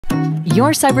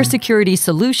Your cybersecurity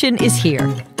solution is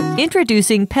here.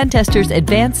 Introducing Pentester's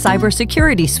Advanced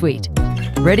Cybersecurity Suite.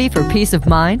 Ready for peace of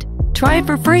mind? Try it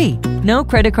for free. No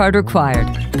credit card required.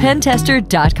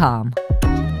 Pentester.com.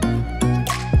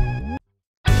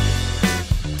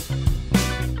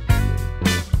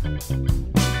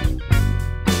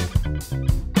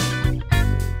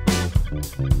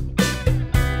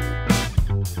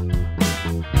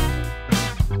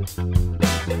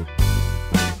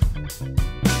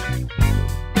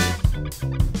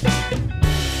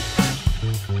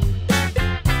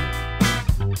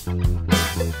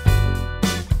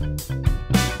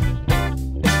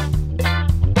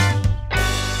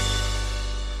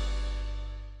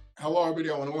 Hello, everybody.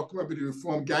 I want to welcome everybody to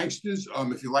Reform Gangsters.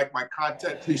 If you like my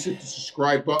content, please hit the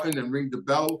subscribe button and ring the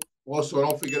bell. Also,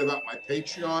 don't forget about my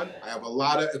Patreon. I have a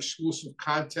lot of exclusive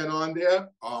content on there.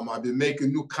 I've been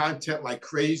making new content like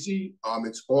crazy.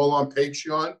 It's all on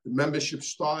Patreon. The membership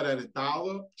start at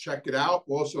 $1. Check it out.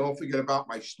 Also, don't forget about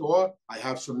my store. I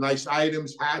have some nice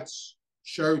items, hats,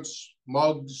 shirts,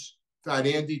 mugs, Fat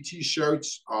Andy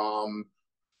t-shirts.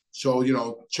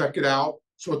 So, check it out.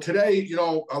 So today,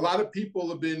 a lot of people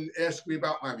have been asking me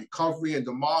about my recovery and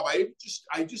the mob. I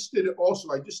just did it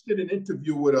also. I just did an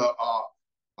interview with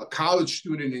a college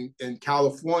student in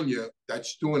California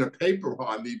that's doing a paper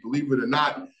on me, believe it or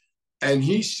not. And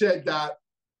he said that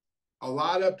a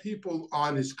lot of people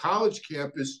on his college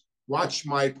campus watch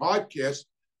my podcast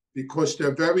because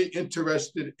they're very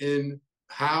interested in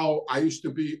how I used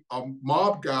to be a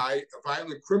mob guy, a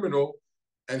violent criminal,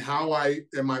 and how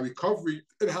in my recovery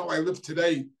and how I live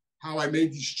today, how I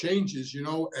made these changes,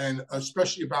 and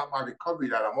especially about my recovery,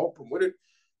 that I'm open with it.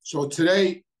 So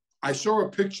today I saw a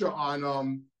picture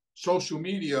on social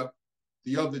media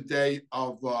the other day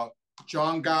of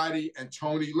John Gotti and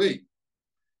Tony Lee.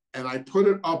 And I put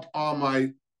it up on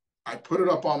my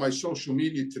social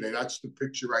media today. That's the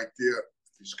picture right there.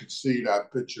 If you can see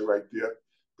that picture right there.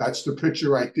 That's the picture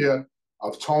right there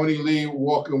of Tony Lee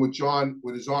walking with John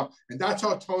with his arm. And that's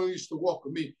how Tony used to walk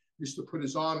with me. He used to put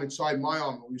his arm inside my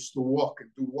arm, and we used to walk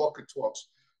and do walking talks.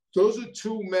 Those are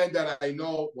two men that I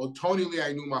know. Well, Tony Lee,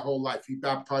 I knew my whole life. He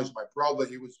baptized my brother.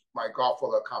 He was my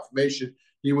godfather at confirmation.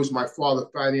 He was my father,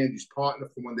 Fat Andy's partner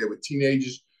from when they were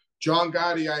teenagers. John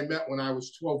Gotti, I met when I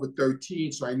was 12 or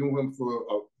 13, so I knew him for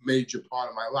a major part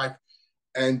of my life.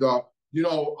 And,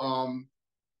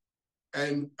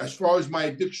 and as far as my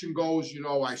addiction goes,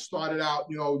 I started out,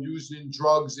 using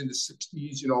drugs in the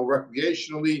 60s,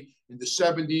 recreationally. In the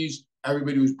 70s,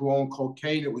 everybody was blowing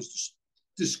cocaine. It was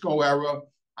the disco era.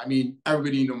 I mean,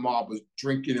 everybody in the mob was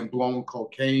drinking and blowing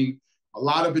cocaine. A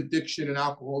lot of addiction and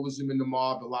alcoholism in the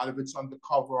mob. A lot of it's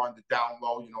undercover, on the down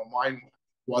low. Mine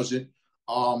wasn't.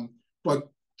 But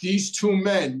these two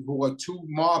men who are two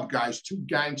mob guys, two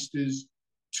gangsters,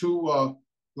 two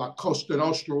La Cosa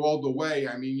Nostra all the way.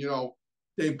 I mean,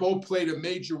 they both played a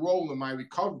major role in my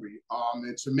recovery.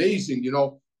 It's amazing,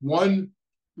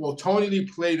 Tony Lee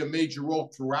played a major role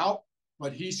throughout,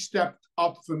 but he stepped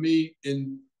up for me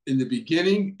in the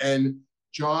beginning, and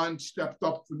John stepped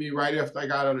up for me right after I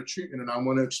got out of treatment. And I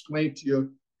want to explain to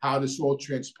you how this all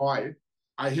transpired.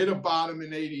 I hit a bottom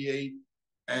in '88,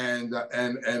 and I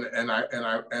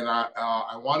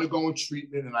want to go in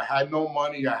treatment, and I had no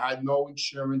money. I had no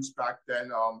insurance back then.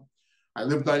 I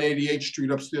lived on 88th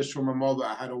Street upstairs from my mother.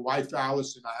 I had a wife,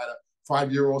 Alice, and I had a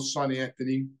 5-year-old son,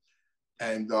 Anthony.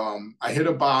 And I hit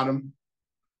a bottom.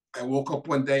 I woke up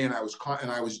one day and I was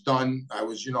done. I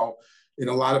was, in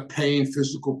a lot of pain,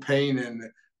 physical pain. And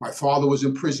my father was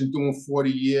in prison doing 40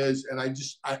 years. And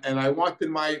I wanted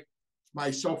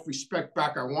my self-respect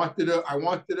back. I wanted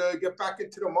to get back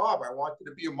into the mob. I wanted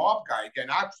to be a mob guy again.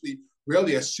 Actually,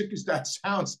 really, as sick as that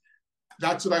sounds,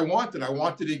 that's what I wanted. I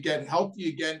wanted to get healthy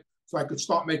again, so I could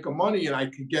start making money and I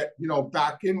could get,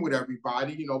 back in with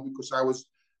everybody, because I was,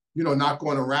 not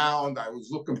going around. I was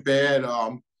looking bad.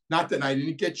 Not that I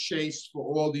didn't get chased, for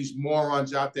all these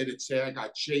morons out there that say I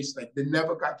got chased. I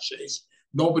never got chased.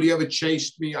 Nobody ever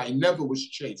chased me. I never was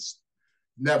chased.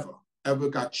 Never, ever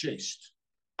got chased.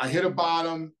 I hit a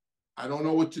bottom. I don't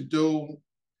know what to do.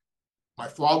 My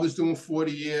father's doing 40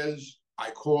 years.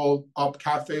 I called up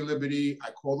Cafe Liberty.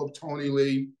 I called up Tony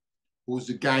Lee, who's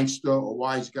a gangster, a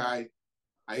wise guy.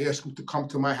 I asked him to come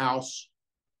to my house.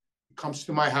 He comes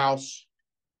to my house.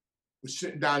 We're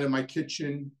sitting down in my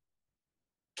kitchen,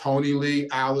 Tony Lee,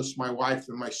 Alice, my wife,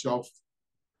 and myself.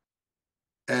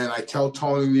 And I tell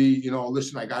Tony Lee,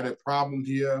 listen, I got a problem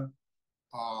here.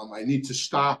 I need to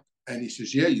stop. And he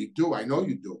says, yeah, you do. I know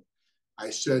you do.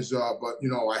 I says, but,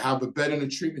 I have a bed in a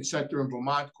treatment center in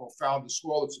Vermont called Founders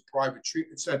Hall. It's a private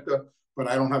treatment center, but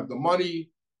I don't have the money.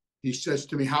 He says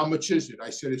to me, how much is it?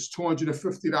 I said, it's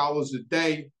 $250 a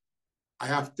day.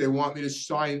 They want me to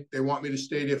stay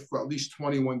there for at least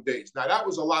 21 days. Now that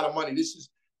was a lot of money. This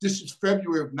is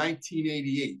February of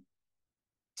 1988.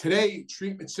 Today,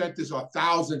 treatment centers are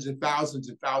thousands and thousands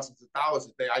and thousands of dollars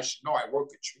a day. I should know, I work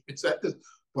at treatment centers.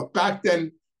 But back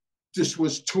then, this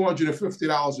was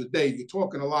 $250 a day. You're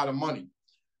talking a lot of money.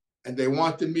 And they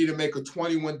wanted me to make a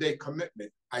 21-day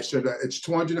commitment. I said, it's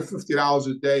 $250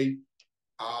 a day.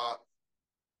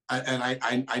 And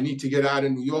I need to get out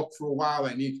of New York for a while.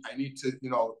 I need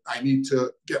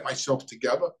to get myself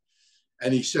together.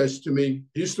 And he says to me,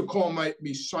 he used to call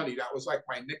me Sonny. That was like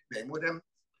my nickname with him.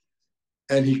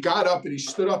 And he got up and he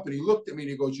stood up and he looked at me and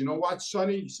he goes, you know what,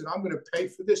 Sonny? He said, I'm going to pay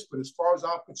for this, but as far as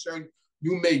I'm concerned,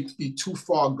 you may be too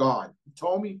far gone. He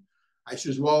told me. I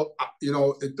says, well,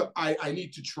 I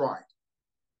need to try.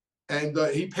 And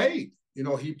he paid.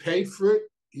 He paid for it.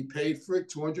 He paid for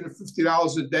it,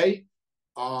 $250 a day.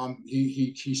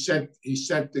 He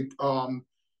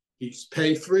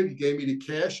paid for it. He gave me the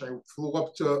cash. I flew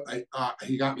up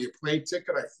he got me a plane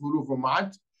ticket. I flew to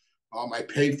Vermont. I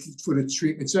paid for the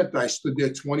treatment center. I stood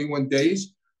there 21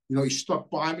 days. He stuck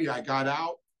by me. I got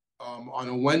out on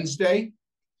a Wednesday,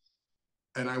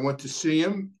 and I went to see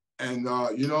him. And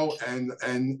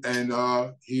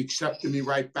he accepted me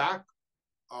right back.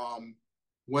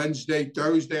 Wednesday,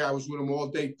 Thursday, I was with him all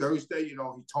day Thursday. He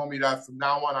told me that from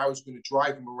now on I was going to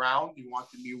drive him around. He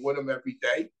wanted me with him every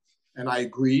day, and I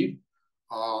agreed.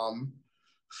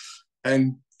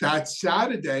 And that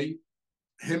Saturday,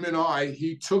 him and I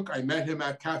met him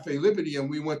at Cafe Liberty, and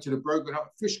we went to the Burger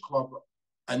Hut Fish Club.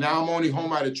 And now I'm only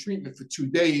home out of treatment for 2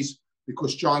 days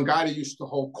because John Gotti used to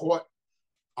hold court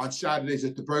on Saturdays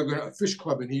at the Burger Hut Fish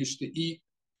Club, and he used to eat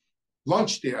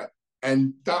lunch there.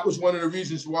 And that was one of the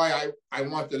reasons why I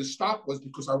wanted to stop, was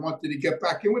because I wanted to get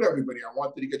back in with everybody. I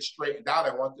wanted to get straightened out.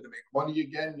 I wanted to make money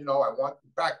again. I wanted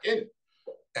back in.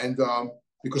 And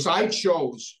because I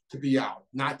chose to be out.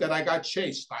 Not that I got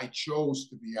chased. I chose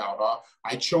to be out.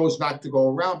 I chose not to go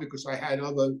around because I had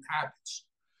other habits.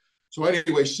 So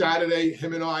anyway, Saturday,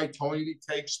 him and I, Tony Lee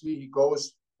takes me.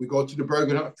 We go to the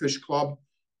Burger Hut Fish Club.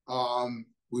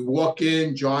 We walk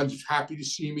in. John's happy to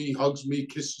see me, hugs me,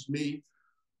 kisses me.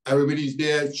 Everybody's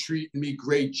there treating me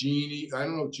great. Jeannie, I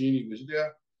don't know if Jeannie was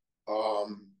there.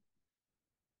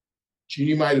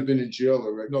 Jeannie might have been in jail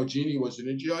already. No, Jeannie wasn't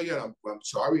in jail yet. I'm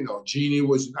sorry. No, Jeannie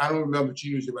was. I don't remember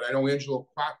Jeannie was there, but I know Angelo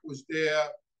Quack was there.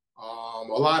 A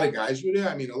lot of guys were there.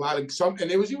 I mean, and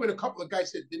there was even a couple of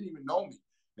guys that didn't even know me,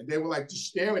 and they were like just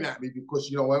staring at me because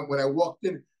when I walked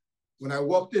in,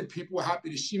 people were happy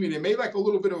to see me. They made like a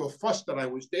little bit of a fuss that I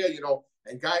was there,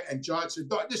 And John said,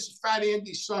 "This is Fat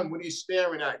Andy's son. What are you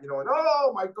staring at?" And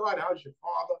oh my God, how's your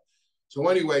father? So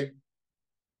anyway,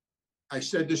 I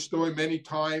said this story many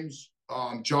times.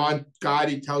 John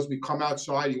Gotti tells me, come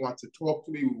outside. He wants to talk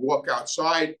to me. We walk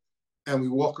outside and we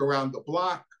walk around the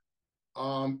block.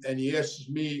 And he asks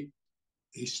me,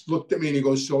 he looked at me and he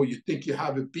goes, so you think you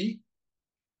have it beat?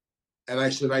 And I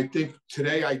said, I think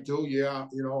today I do. Yeah. I'm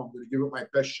going to give it my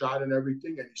best shot and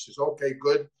everything. And he says, okay,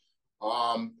 good.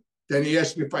 Then he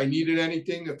asked me if I needed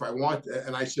anything, if I want,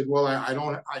 and I said, well, I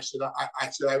don't. I said,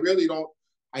 I really don't.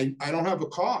 I don't have a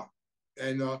car.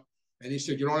 And he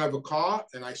said, you don't have a car?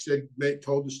 And I said,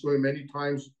 told the story many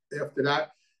times after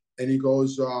that. And he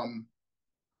goes, all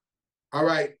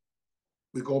right.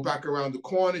 We go back around the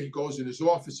corner. He goes in his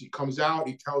office. He comes out.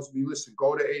 He tells me, listen,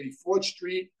 go to 84th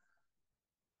Street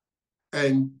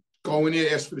and go in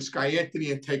there, ask for this guy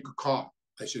Anthony, and take a car.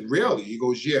 I said, really? He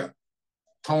goes, yeah.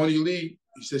 Tony Lee,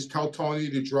 he says, tell Tony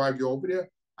to drive you over there.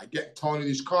 I get Tony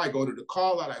Lee's car. I go to the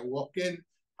car lot. I walk in.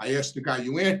 I asked the guy,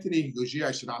 you Anthony? He goes, yeah.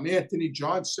 I said, I'm Anthony.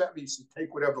 John sent me. He said,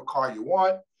 take whatever car you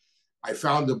want. I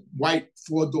found a white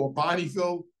 4-door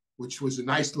Bonneville, which was a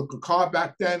nice looking car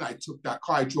back then. I took that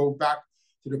car. I drove back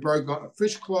to the Burger Hut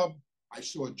Fish Club. I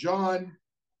saw John,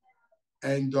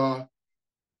 and I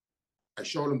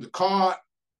showed him the car,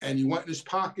 and he went in his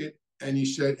pocket, and he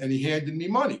said, and he handed me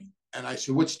money. And I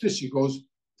said, what's this? He goes,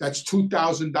 that's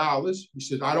 $2,000. He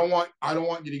said, I don't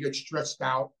want you to get stressed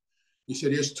out. He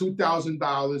said, here's $2,000.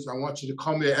 I want you to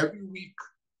come here every week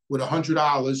with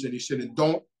 $100. And he said, and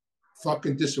don't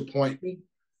fucking disappoint me.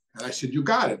 And I said, you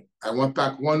got it. I went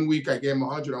back 1 week. I gave him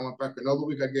 100. I went back another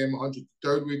week. I gave him 100. The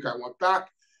third week, I went back.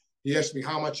 He asked me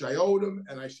how much I owed him.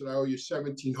 And I said, I owe you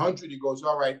 $1,700. He goes,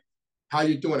 all right, how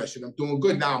you doing? I said, I'm doing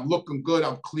good. Now I'm looking good.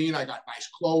 I'm clean. I got nice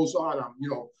clothes on. I'm,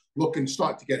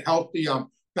 starting to get healthy. I'm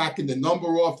back in the number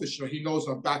office. He knows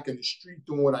I'm back in the street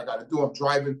doing what I got to do. I'm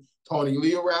driving Tony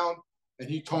Lee around. And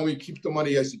he told me, keep the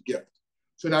money as a gift.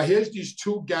 So now here's these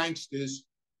two gangsters,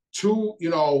 two,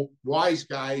 wise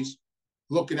guys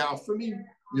looking out for me.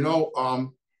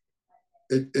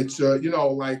 It's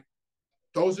like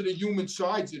those are the human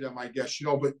sides of them, I guess.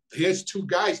 But here's two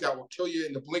guys that will kill you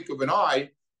in the blink of an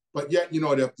eye, but yet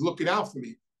they're looking out for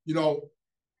me.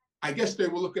 I guess they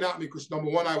were looking out for me because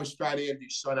number one, I was Fat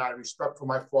Andy's son out of respect for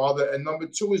my father, and number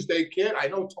two is they cared. I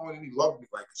know Tony loved me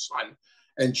like a son,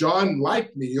 and John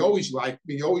liked me. He always liked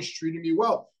me. He always treated me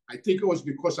well. I think it was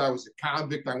because I was a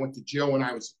convict. I went to jail when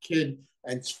I was a kid,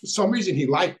 and for some reason he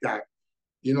liked that.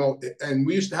 And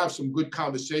we used to have some good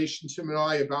conversations, him and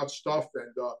I, about stuff,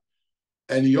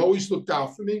 and he always looked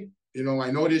out for me.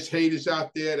 I know there's haters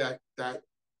out there that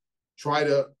try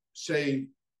to say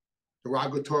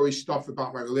derogatory stuff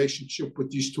about my relationship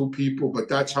with these two people, but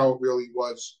that's how it really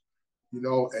was,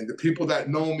 and the people that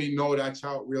know me know that's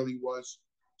how it really was.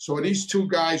 So these two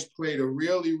guys played a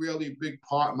really, really big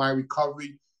part in my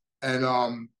recovery. And, I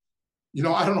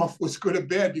don't know if it was good or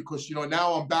bad because,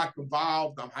 now I'm back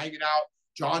involved. I'm hanging out.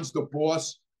 John's the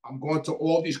boss. I'm going to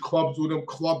all these clubs with him,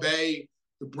 Club A,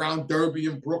 the Brown Derby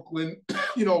in Brooklyn.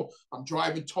 I'm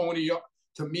driving Tony up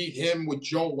to meet him with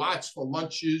Joe Watts for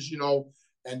lunches,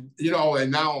 and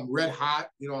now I'm red hot.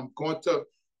 I'm going to,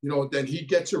 then he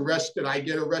gets arrested. I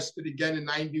get arrested again in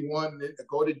 91 and I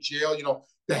go to jail.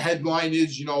 The headline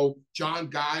is, John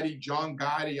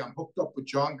Gotti. I'm hooked up with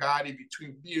John Gotti.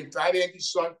 Between being Fat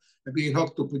Andy's son and being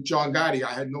hooked up with John Gotti,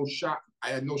 I had no shot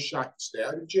to stay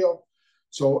out of jail.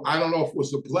 So I don't know if it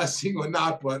was a blessing or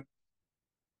not, but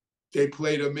they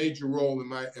played a major role in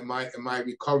my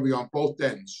recovery on both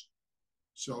ends.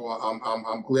 So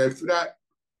I'm glad for that.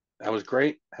 That was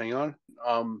great. Hang on.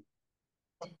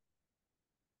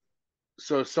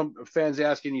 So some fans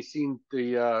asking, you've seen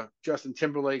the Justin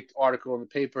Timberlake article in the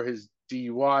paper, his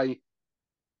DUI.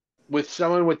 With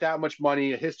someone with that much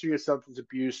money, a history of substance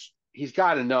abuse, he's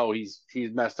got to know he's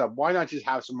messed up. Why not just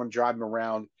have someone drive him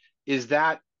around? Is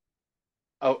that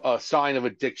a sign of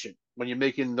addiction when you're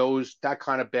making that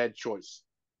kind of bad choice?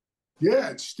 Yeah,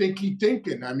 it's stinky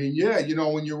thinking. I mean, yeah,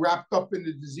 when you're wrapped up in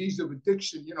the disease of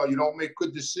addiction, you don't make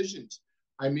good decisions.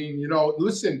 I mean,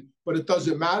 listen, but it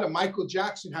doesn't matter. Michael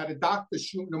Jackson had a doctor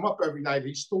shooting him up every night.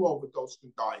 He still overdosed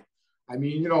and died. I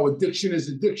mean, addiction is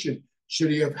addiction. Should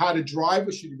he have had a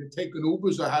driver? Should he have been taking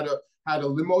Ubers or had a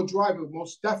limo driver?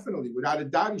 Most definitely. Without a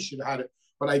doubt, he should have had it.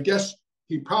 But I guess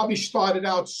he probably started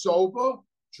out sober,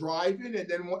 driving,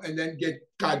 and then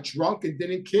got drunk and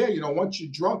didn't care. Once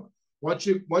you're drunk, once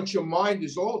your mind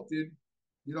is altered,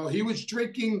 he was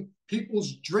drinking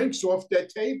people's drinks off their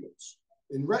tables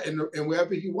and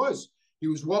wherever he was. He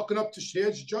was walking up to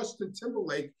here's Justin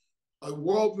Timberlake, a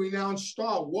world-renowned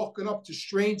star, walking up to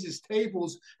strangers'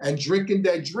 tables and drinking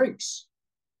their drinks.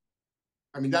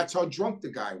 I mean, that's how drunk the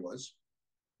guy was.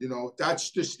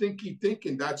 That's the stinky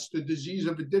thinking. That's the disease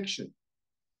of addiction.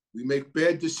 We make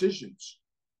bad decisions.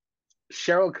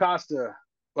 Cheryl Costa.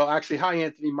 Well, actually, hi,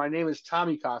 Anthony. My name is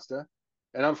Tommy Costa,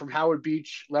 and I'm from Howard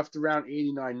Beach, left around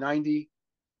 89, 90.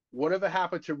 Whatever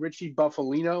happened to Richie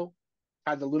Buffalino?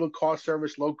 Had the little car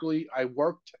service locally. I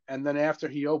worked, and then after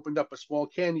he opened up a small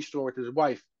candy store with his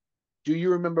wife. Do you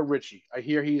remember Richie? I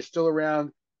hear he is still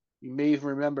around. You may even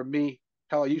remember me.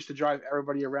 Hell, I used to drive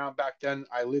everybody around back then.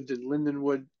 I lived in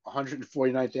Lindenwood,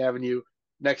 149th Avenue,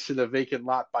 next to the vacant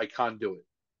lot by Conduit.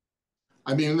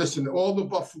 I mean, listen, all the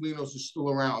Buffalinos are still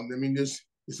around. I mean, there's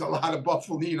a lot of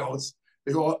Buffalinos.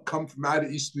 They all come from out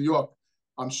of East New York.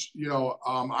 I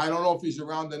don't know if he's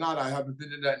around or not. I haven't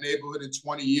been in that neighborhood in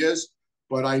 20 years.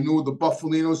 But I knew the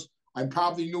Buffalinos. I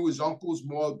probably knew his uncles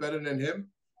better than him.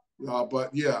 But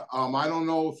yeah, I don't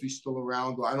know if he's still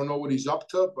around. I don't know what he's up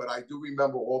to, but I do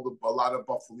remember a lot of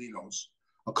Buffalinos.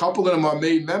 A couple of them are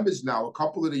made members now. A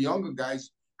couple of the younger guys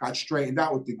got straightened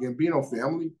out with the Gambino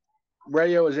family.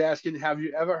 Rayo is asking, have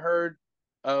you ever heard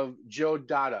of Joe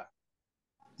Dada?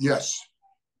 Yes,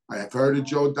 I have heard of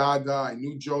Joe Dada. I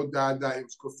knew Joe Dada. He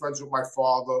was good friends with my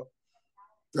father.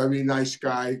 Very nice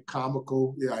guy,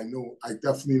 comical. Yeah, I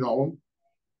definitely know him.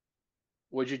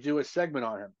 Would you do a segment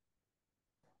on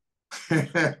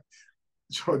him?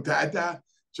 Joe Dada,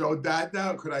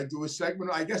 could I do a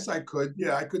segment? I guess I could.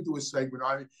 Yeah, I could do a segment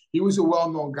on him. He was a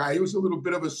well-known guy. He was a little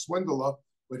bit of a swindler,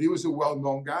 but he was a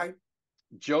well-known guy.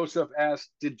 Joseph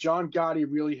asked, did John Gotti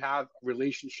really have a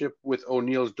relationship with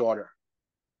O'Neill's daughter?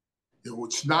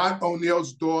 It's not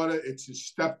O'Neill's daughter. It's his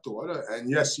stepdaughter. And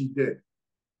yes, he did.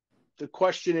 The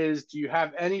question is, do you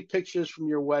have any pictures from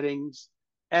your weddings?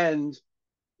 And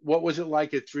what was it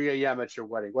like at 3 a.m. at your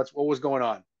wedding? What was going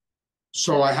on?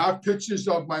 So I have pictures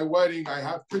of my wedding. But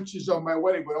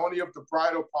only of the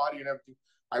bridal party and everything.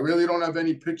 I really don't have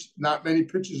any pictures, not many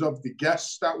pictures of the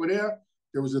guests that were there.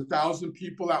 There was 1,000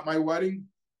 people at my wedding.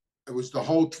 It was the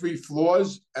whole 3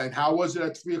 floors. And how was it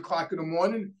at 3 o'clock in the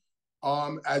morning?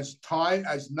 As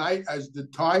the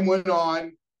time went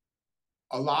on,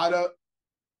 a lot of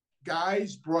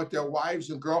guys brought their wives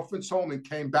and girlfriends home and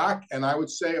came back. And I would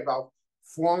say about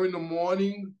 4 in the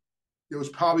morning, there was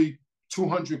probably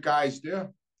 200 guys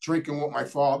there drinking with my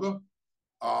father.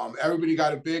 Everybody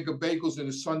got a bag of bagels in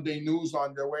the Sunday news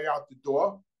on their way out the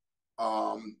door.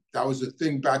 That was a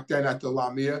thing back then at the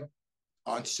Lamia.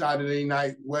 On Saturday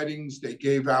night weddings, they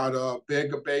gave out a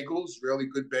bag of bagels, really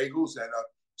good bagels, and a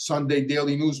Sunday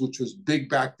Daily News, which was big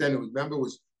back then. Remember, it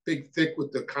was big, thick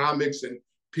with the comics. And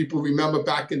people remember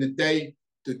back in the day,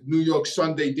 the New York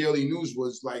Sunday Daily News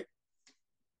was like,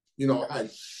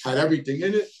 had everything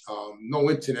in it. No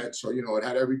internet, so, it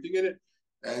had everything in it.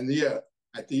 And yeah,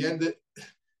 at the end,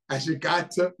 as it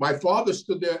got to, my father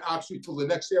stood there actually till the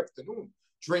next afternoon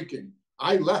drinking.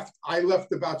 I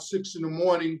left about 6 in the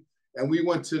morning, and we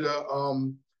went to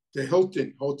the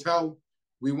Hilton Hotel.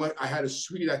 I had a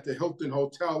suite at the Hilton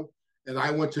Hotel, and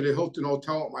I went to the Hilton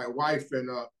Hotel with my wife and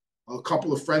a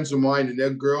couple of friends of mine and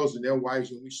their girls and their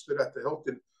wives, and we stood at the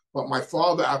Hilton. But my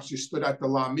father actually stood at the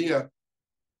Lamia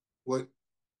with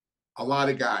a lot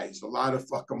of guys, a lot of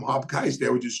fucking mob guys. They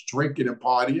were just drinking and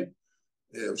partying.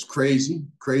 It was crazy,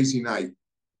 crazy night.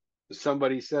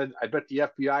 Somebody said, I bet the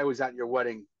FBI was at your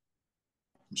wedding.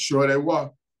 I'm sure they were.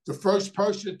 The first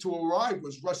person to arrive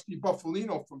was Rusty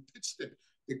Buffalino from Pittston,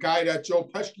 the guy that Joe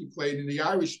Pesci played in The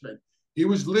Irishman. He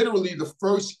was literally the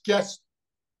first guest.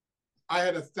 I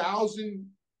had 1,000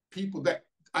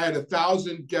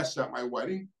 guests at my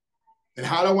wedding. And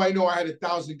how do I know I had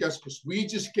 1,000 guests? Because we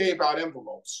just gave out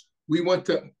envelopes. We went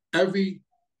to every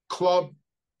club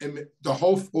and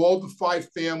all the 5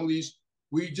 families.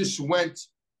 We just went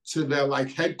to their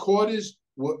headquarters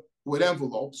with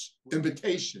envelopes,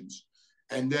 invitations.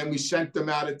 And then we sent them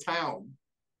out of town.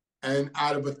 And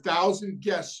out of 1,000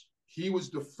 guests, he was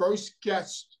the first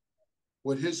guest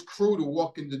with his crew to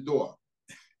walk in the door.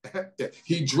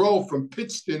 He drove from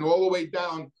Pittston all the way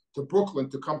down to Brooklyn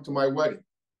to come to my wedding.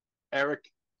 Eric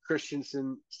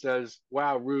Christensen says,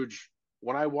 wow, Rouge,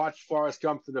 when I watched Forrest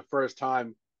Gump for the first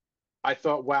time, I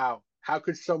thought, wow, how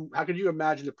could you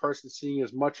imagine a person seeing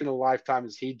as much in a lifetime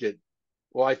as he did?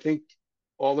 Well, I think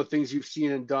all the things you've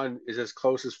seen and done is as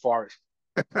close as Forrest.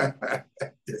 All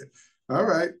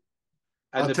right.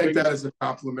 I'll take that as a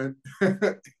compliment.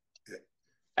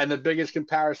 And the biggest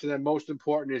comparison and most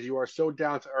important is you are so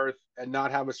down to earth and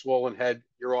not have a swollen head.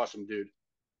 You're awesome, dude.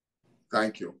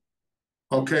 Thank you.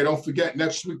 Okay, don't forget,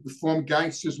 next week, Reformed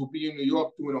Gangsters will be in New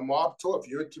York doing a mob tour. If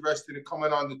you're interested in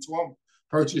coming on the tour,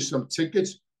 purchase some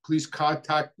tickets, please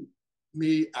contact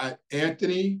me at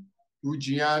Anthony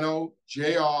Ruggiano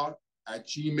Jr.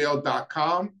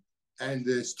 @gmail.com. And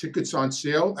there's tickets on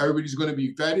sale. Everybody's going to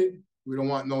be vetted. We don't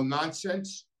want no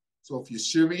nonsense. So if you're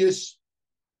serious,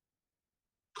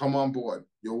 come on board.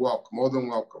 You're welcome, more than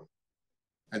welcome.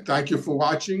 And thank you for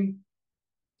watching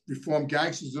Reformed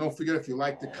Gangsters. And don't forget, if you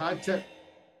like the content,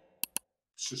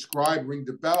 subscribe, ring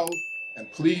the bell,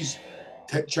 and please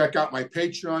check out my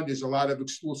Patreon. There's a lot of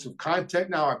exclusive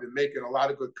content now. I've been making a lot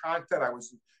of good content. I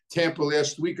was in Tampa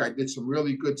last week. I did some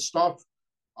really good stuff.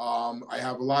 I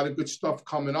have a lot of good stuff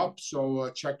coming up, so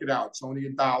check it out. It's only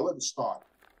 $1 to start.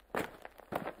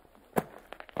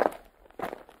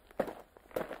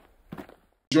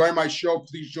 Enjoy my show.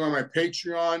 Please join my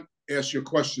Patreon. Ask your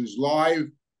questions live.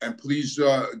 And please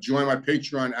join my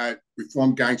Patreon at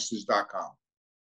reformedgangsters.com.